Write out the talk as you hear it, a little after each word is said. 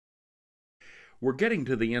We're getting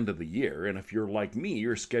to the end of the year, and if you're like me,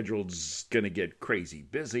 your schedule's going to get crazy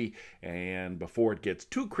busy. And before it gets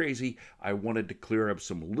too crazy, I wanted to clear up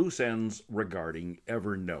some loose ends regarding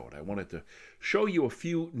Evernote. I wanted to show you a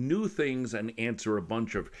few new things and answer a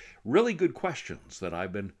bunch of really good questions that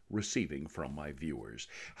I've been receiving from my viewers.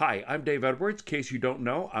 Hi, I'm Dave Edwards. In case you don't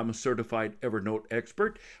know, I'm a certified Evernote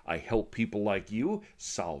expert. I help people like you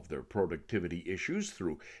solve their productivity issues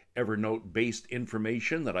through Evernote-based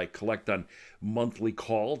information that I collect on monthly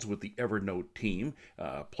calls with the Evernote team,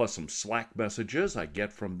 plus some Slack messages I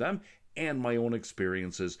get from them, and my own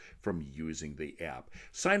experiences from using the app.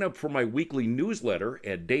 Sign up for my weekly newsletter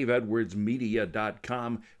at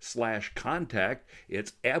daveedwardsmedia.com/contact.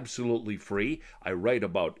 It's absolutely free. I write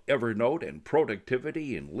about Evernote and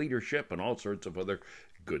productivity and leadership and all sorts of other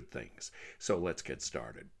good things. So let's get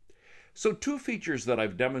started. So two features that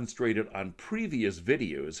I've demonstrated on previous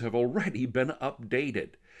videos have already been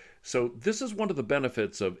updated. So this is one of the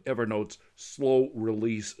benefits of Evernote's slow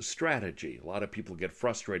release strategy. A lot of people get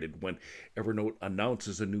frustrated when Evernote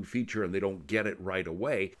announces a new feature and they don't get it right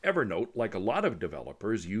away. Evernote, like a lot of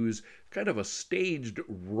developers, use kind of a staged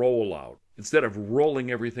rollout. Instead of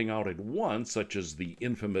rolling everything out at once, such as the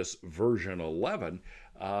infamous version 11,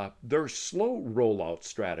 their slow rollout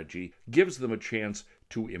strategy gives them a chance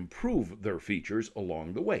to improve their features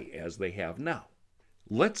along the way, as they have now.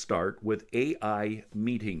 Let's start with AI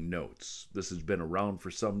meeting notes. This has been around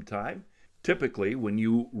for some time. Typically, when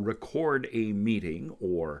you record a meeting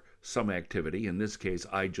or some activity, in this case,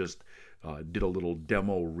 I just did a little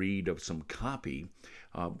demo read of some copy.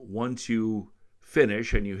 Once you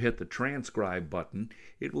finish and you hit the transcribe button,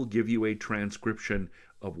 it will give you a transcription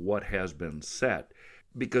of what has been said.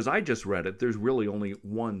 Because I just read it, there's really only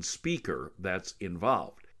one speaker that's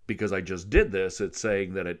involved. Because I just did this, it's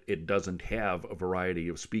saying that it doesn't have a variety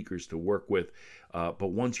of speakers to work with.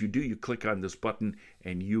 But once you do, you click on this button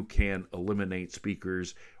and you can eliminate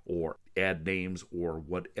speakers or add names or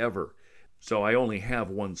whatever. So I only have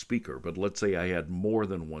one speaker, but let's say I had more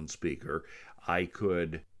than one speaker. I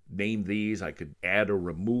could name these, I could add or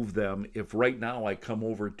remove them. If right now I come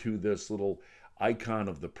over to this little icon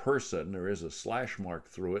of the person, there is a slash mark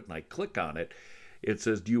through it, and I click on it, it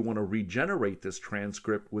says, do you want to regenerate this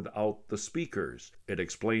transcript without the speakers? It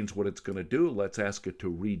explains what it's going to do. Let's ask it to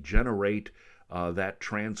regenerate that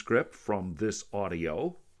transcript from this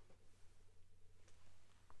audio.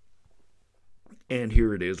 And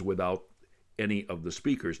here it is without any of the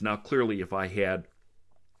speakers. Now, clearly, if I had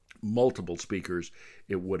multiple speakers,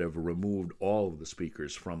 it would have removed all of the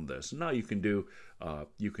speakers from this. Now you can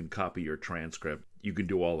copy your transcript. You can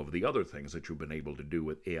do all of the other things that you've been able to do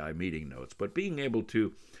with AI meeting notes. But being able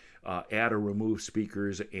to add or remove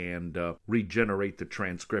speakers and regenerate the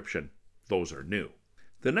transcription, those are new.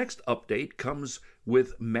 The next update comes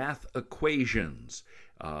with math equations.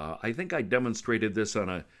 I think I demonstrated this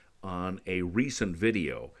on a recent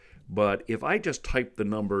video. But if I just type the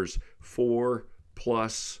numbers 4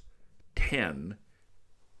 plus 10,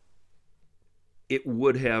 it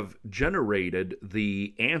would have generated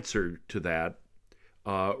the answer to that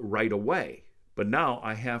right away. But now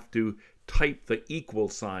I have to type the equal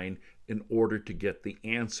sign in order to get the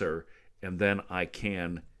answer, and then I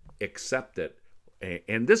can accept it.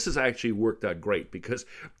 And this has actually worked out great, because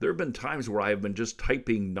there have been times where I have been just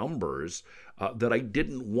typing numbers that I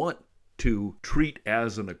didn't want to treat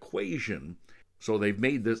as an equation. So they've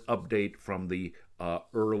made this update from the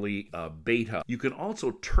early beta. You can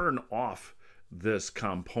also turn off this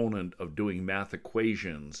component of doing math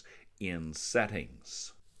equations in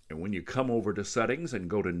settings. And when you come over to settings and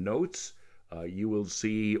go to notes, you will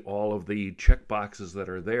see all of the checkboxes that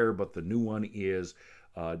are there, but the new one is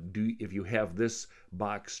if you have this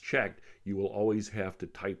box checked, you will always have to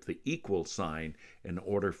type the equal sign in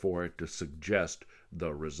order for it to suggest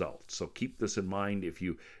the result. So keep this in mind. If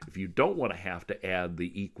you don't want to have to add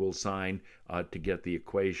the equal sign to get the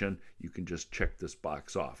equation, you can just check this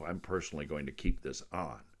box off. I'm personally going to keep this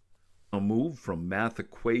on. I'll move from math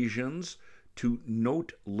equations to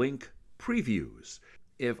note link previews.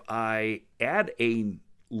 If I add a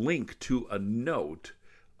link to a note,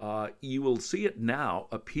 you will see it now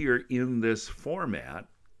appear in this format,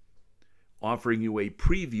 offering you a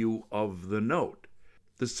preview of the note.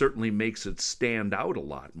 This certainly makes it stand out a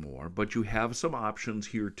lot more, but you have some options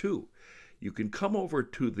here too. You can come over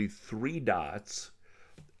to the three dots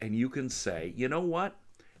and you can say, you know what?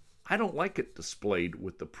 I don't like it displayed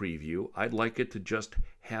with the preview. I'd like it to just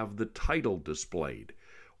have the title displayed.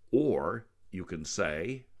 Or you can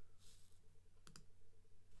say,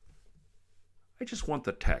 I just want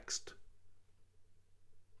the text.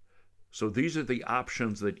 So these are the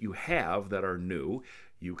options that you have that are new.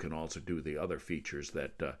 you can also do the other features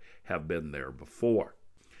that have been there before.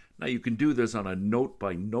 Now, you can do this on a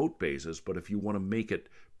note-by-note basis, but if you want to make it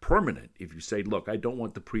permanent, if you say, look, I don't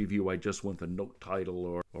want the preview, I just want the note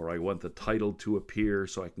title, or I want the title to appear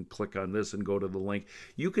so I can click on this and go to the link,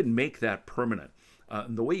 you can make that permanent.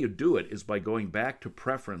 And the way you do it is by going back to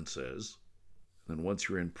Preferences. Then once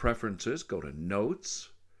you're in Preferences, go to Notes.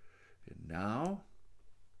 And now,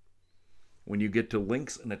 when you get to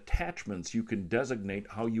Links and Attachments, you can designate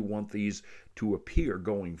how you want these to appear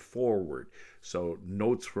going forward. So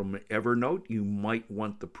notes from Evernote, you might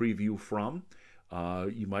want the preview from.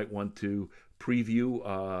 You might want to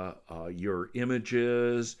preview your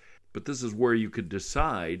images, but this is where you could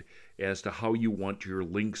decide as to how you want your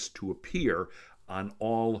links to appear on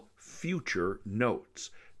all future notes.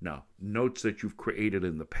 Now, notes that you've created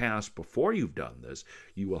in the past before you've done this,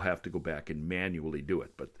 you will have to go back and manually do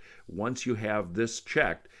it. But once you have this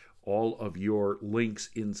checked, all of your links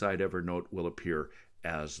inside Evernote will appear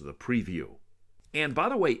as the preview. And by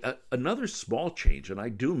the way, another small change, and I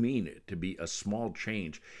do mean it to be a small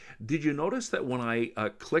change. Did you notice that when I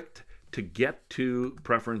clicked to get to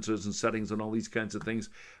Preferences and Settings and all these kinds of things,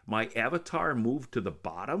 my avatar moved to the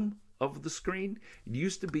bottom of the screen? It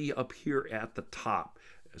used to be up here at the top.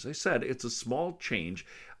 As I said, it's a small change.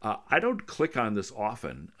 I don't click on this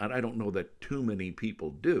often, and I don't know that too many people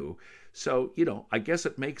do. So, I guess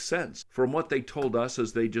it makes sense. From what they told us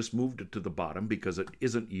is they just moved it to the bottom because it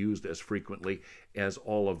isn't used as frequently as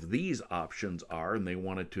all of these options are, and they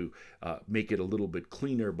wanted to make it a little bit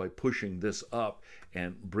cleaner by pushing this up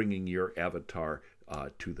and bringing your avatar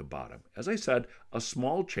to the bottom. As I said, a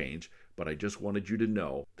small change, but I just wanted you to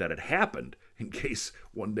know that it happened in case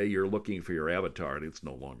one day you're looking for your avatar and it's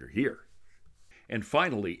no longer here. And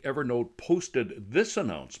finally, Evernote posted this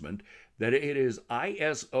announcement that it is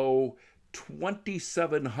ISO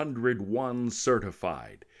 27001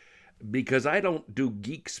 certified. Because I don't do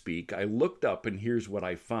geek speak, I looked up and here's what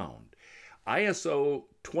I found. ISO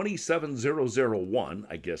 27001,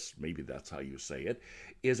 I guess maybe that's how you say it,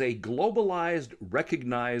 is a globalized,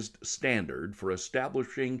 recognized standard for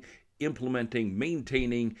establishing, implementing,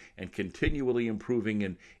 maintaining, and continually improving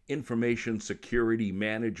an information security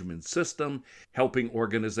management system, helping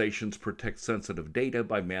organizations protect sensitive data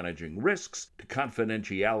by managing risks to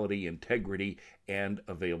confidentiality, integrity, and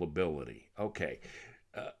availability. Okay.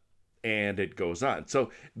 And it goes on. So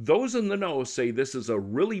those in the know say this is a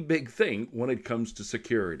really big thing when it comes to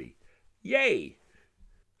security. Yay!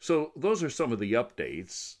 So those are some of the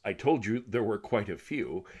updates. I told you there were quite a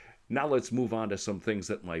few. Now let's move on to some things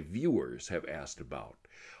that my viewers have asked about.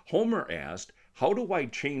 Homer asked, how do I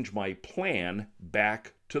change my plan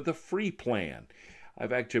back to the free plan?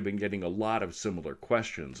 I've actually been getting a lot of similar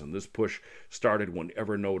questions, and this push started when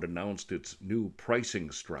Evernote announced its new pricing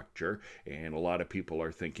structure, and a lot of people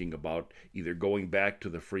are thinking about either going back to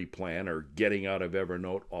the free plan or getting out of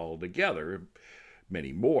Evernote altogether.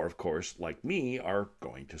 Many more, of course, like me, are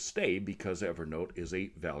going to stay because Evernote is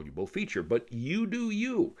a valuable feature. But you do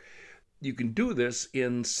you. You can do this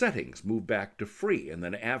in Settings, move back to free, and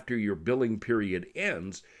then after your billing period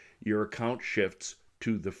ends, your account shifts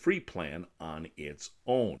to the free plan on its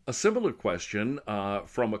own. A similar question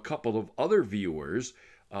from a couple of other viewers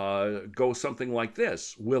goes something like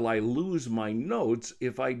this. Will I lose my notes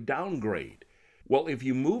if I downgrade? Well, if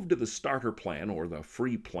you move to the starter plan or the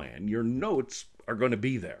free plan, your notes are going to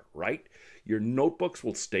be there, right? Your notebooks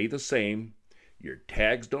will stay the same. Your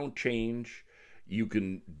tags don't change. You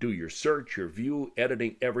can do your search, your view,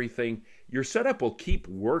 editing, everything. Your setup will keep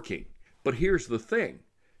working. But here's the thing.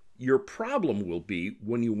 Your problem will be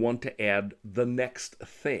when you want to add the next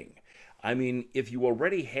thing. I mean, if you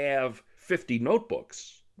already have 50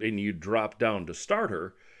 notebooks and you drop down to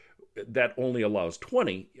starter, that only allows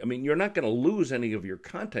 20. I mean, you're not going to lose any of your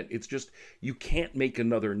content. It's just you can't make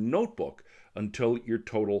another notebook until your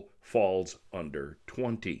total falls under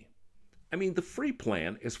 20. I mean, the free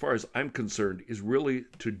plan, as far as I'm concerned, is really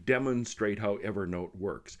to demonstrate how Evernote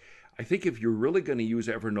works. I think if you're really going to use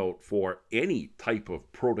Evernote for any type of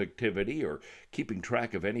productivity or keeping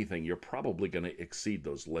track of anything, you're probably going to exceed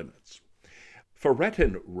those limits.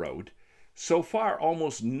 Ferretin wrote, so far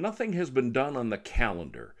almost nothing has been done on the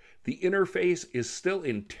calendar. The interface is still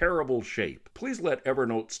in terrible shape. Please let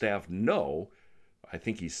Evernote staff know. I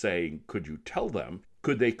think he's saying, could you tell them?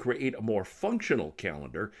 Could they create a more functional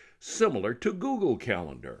calendar similar to Google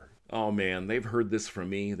Calendar? Oh man, they've heard this from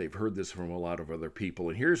me. They've heard this from a lot of other people.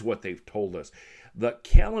 And here's what they've told us. The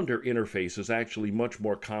calendar interface is actually much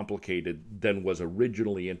more complicated than was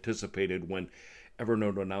originally anticipated when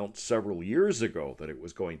Evernote announced several years ago that it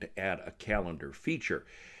was going to add a calendar feature.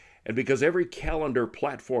 And because every calendar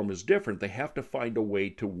platform is different, they have to find a way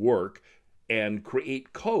to work and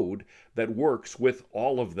create code that works with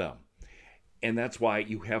all of them. And that's why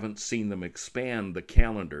you haven't seen them expand the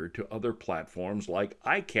calendar to other platforms like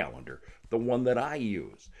iCalendar, the one that I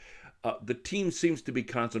use. The team seems to be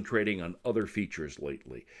concentrating on other features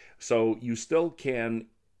lately. So you still can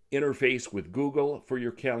interface with Google for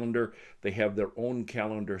your calendar. They have their own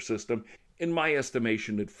calendar system. In my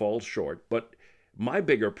estimation, it falls short, but my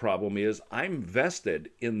bigger problem is I'm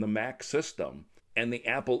vested in the Mac system and the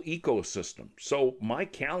Apple ecosystem. So my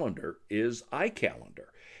calendar is iCalendar.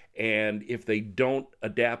 And if they don't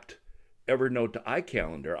adapt Evernote to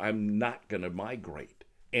iCalendar, I'm not going to migrate.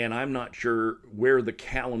 And I'm not sure where the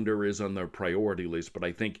calendar is on their priority list, but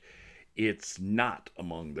I think it's not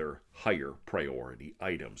among their higher priority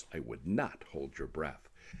items. I would not hold your breath.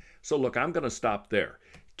 So look, I'm going to stop there.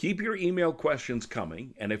 Keep your email questions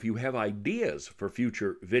coming, and if you have ideas for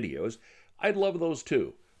future videos, I'd love those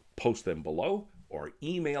too. Post them below or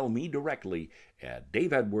email me directly at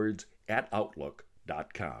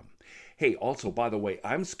daveedwards@outlook.com. Hey, also, by the way,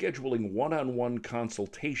 I'm scheduling one-on-one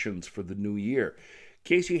consultations for the new year.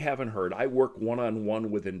 In case you haven't heard, I work one-on-one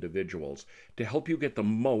with individuals to help you get the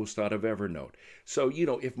most out of Evernote. So,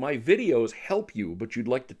 if my videos help you, but you'd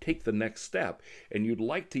like to take the next step and you'd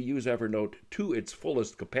like to use Evernote to its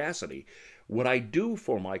fullest capacity, what I do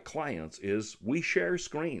for my clients is we share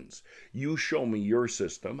screens. You show me your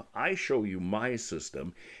system, I show you my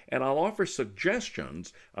system, and I'll offer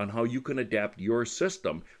suggestions on how you can adapt your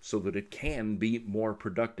system so that it can be more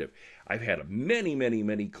productive. I've had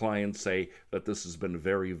many clients say that this has been a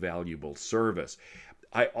very valuable service.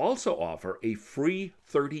 I also offer a free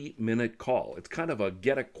 30-minute call. It's kind of a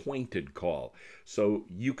get acquainted call. So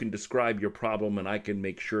you can describe your problem and I can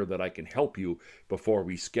make sure that I can help you before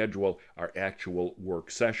we schedule our actual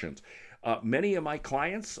work sessions. Many of my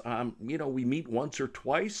clients, we meet once or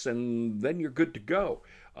twice and then you're good to go.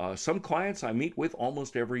 Some clients I meet with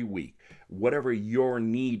almost every week. Whatever your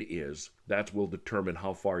need is, that will determine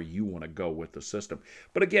how far you want to go with the system.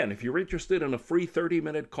 But again, if you're interested in a free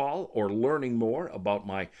 30-minute call or learning more about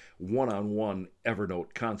my one-on-one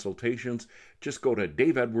Evernote consultations, just go to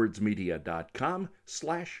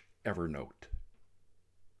daveedwardsmedia.com/Evernote.